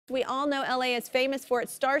We all know LA is famous for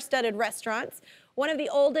its star-studded restaurants. One of the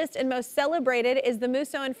oldest and most celebrated is the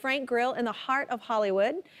Musso and Frank Grill in the heart of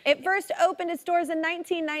Hollywood. It first opened its doors in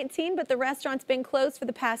 1919, but the restaurant's been closed for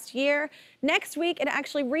the past year. Next week, it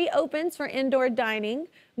actually reopens for indoor dining.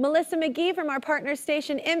 Melissa Magee from our partner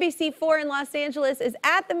station NBC4 in Los Angeles is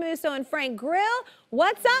at the Musso and Frank Grill.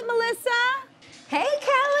 What's up, Melissa? Hey,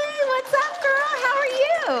 Kelly, what's up, girl? How are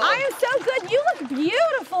you? I am so good. You look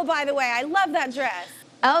beautiful, by the way. I love that dress.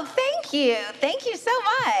 Oh, thank you. Thank you so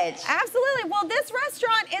much. Absolutely. Well, this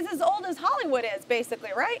restaurant is as old as Hollywood is,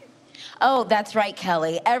 basically, right? Oh, that's right,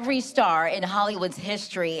 Kelly. Every star in Hollywood's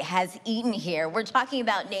history has eaten here. We're talking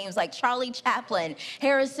about names like Charlie Chaplin,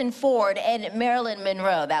 Harrison Ford, and Marilyn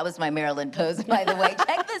Monroe. That was my Marilyn pose, by the way.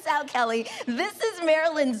 Check this out, Kelly. This is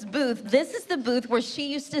Marilyn's booth. This is the booth where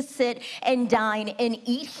she used to sit and dine and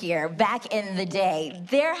eat here back in the day.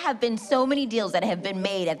 There have been so many deals that have been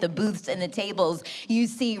made at the booths and the tables you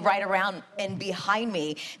see right around and behind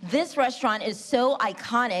me. This restaurant is so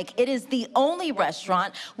iconic. It is the only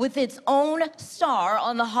restaurant with its own star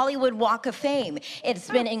on the Hollywood Walk of Fame. It's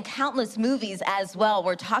been in countless movies as well.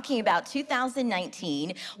 We're talking about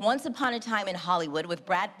 2019, Once Upon a Time in Hollywood with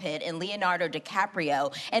Brad Pitt and Leonardo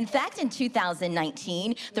DiCaprio. In fact, in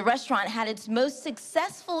 2019, the restaurant had its most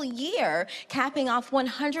successful year, capping off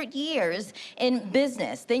 100 years in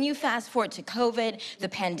business. Then you fast forward to COVID, the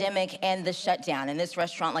pandemic, and the shutdown. And this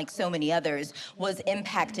restaurant, like so many others, was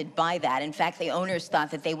impacted by that. In fact, the owners thought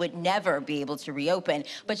that they would never be able to reopen.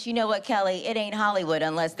 But you know what, Kelly? It ain't Hollywood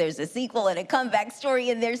unless there's a sequel and a comeback story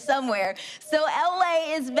in there somewhere. So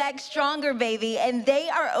LA is back stronger, baby, and they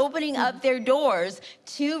are opening up their doors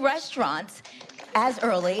to restaurants as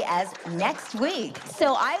early as next week.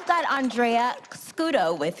 So I've got Andrea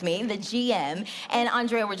Scudo with me, the GM. And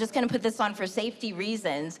Andrea, we're just gonna put this on for safety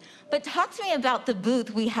reasons, but talk to me about the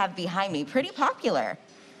booth we have behind me. Pretty popular.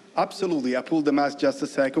 Absolutely. I pulled the mask just a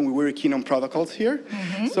second. We're very keen on protocols here.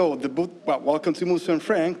 So the booth, well, welcome to Musso and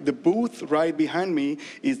Frank. The booth right behind me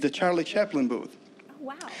is the Charlie Chaplin booth. Oh,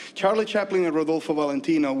 wow. Charlie Chaplin and Rodolfo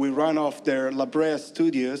Valentino, we run off their La Brea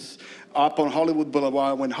studios up on Hollywood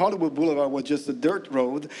Boulevard when Hollywood Boulevard was just a dirt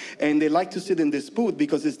road, and they like to sit in this booth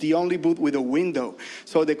because it's the only booth with a window.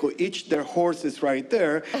 So they could hitch their horses right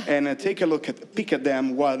there and take a peek at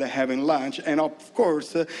them while they're having lunch. And of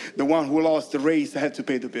course, the one who lost the race had to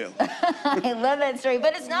pay the bill. I love that story.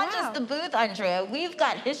 But it's not just the booth, Andrea. We've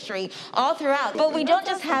got history all throughout. But we don't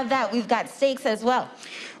just have that. We've got steaks as well.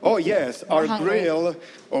 Oh, yes. Our grill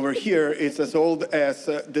over here is as old as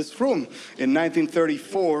this room in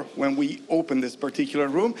 1934 when we opened this particular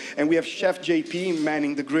room. And we have Chef JP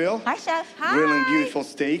manning the grill. Hi, Chef. Hi. Grilling beautiful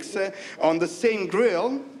steaks. On the same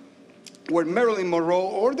grill where Marilyn Monroe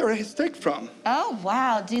ordered his steak from. Oh,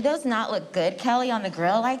 wow. Do those not look good, Kelly, on the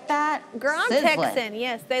grill like that? Girl, I'm Texan.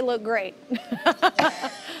 Yes, they look great.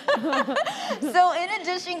 So in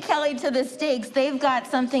addition, Kelly, to the steaks, they've got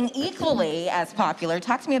something equally as popular.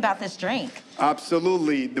 Talk to me about this drink.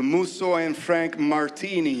 Absolutely. The Musso and Frank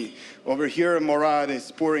Martini. Over here, Morad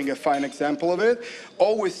is pouring a fine example of it.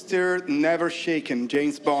 Always stirred, never shaken.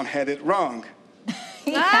 James Bond had it wrong.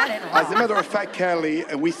 He had it wrong. As a matter of fact, Kelly,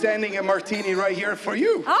 we're sending a martini right here for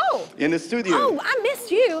you. Oh. In the studio. Oh, I missed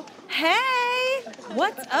you. Hey,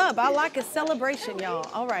 what's up? I like a celebration, y'all.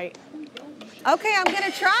 All right. Okay, I'm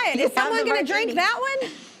gonna try it. Is someone gonna drink that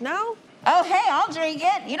one? No? Oh, hey, I'll drink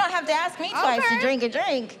it. You don't have to ask me twice to drink a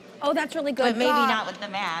drink. Oh, that's really good. But maybe not with the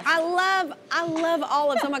mask. I love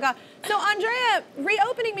olives. Oh my God. So Andrea,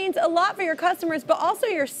 reopening means a lot for your customers, but also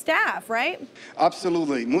your staff, right?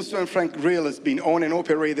 Absolutely. Musso and Frank Grill has been owned and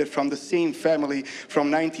operated from the same family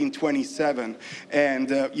from 1927.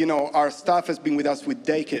 And, you know, our staff has been with us for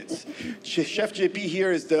decades. Chef JP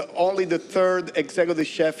here is only the third executive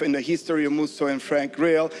chef in the history of Musso and Frank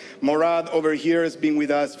Grill. Morad over here has been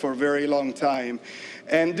with us for a very long time.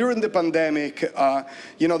 And during the pandemic,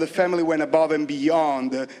 you know, the family went above and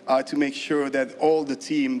beyond to make sure that all the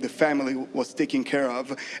team, the family was taken care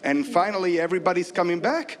of. And finally, everybody's coming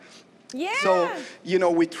back. Yeah. So, you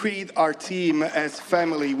know, we treat our team as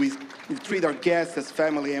family. We treat our guests as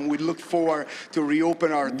family, and we look forward to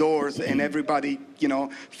reopen our doors and everybody, you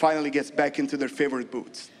know, finally gets back into their favorite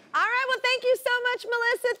booths. All right, well, thank you so much,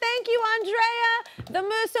 Melissa. Thank you, Andrea. The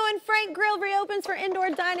Musso and Frank Grill reopens for indoor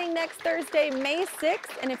dining next Thursday, May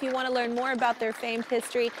 6th. And if you want to learn more about their famed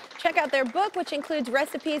history, check out their book, which includes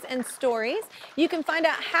recipes and stories. You can find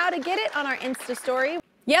out how to get it on our Insta story.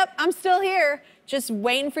 Yep, I'm still here, just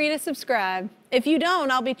waiting for you to subscribe. If you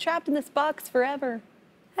don't, I'll be trapped in this box forever.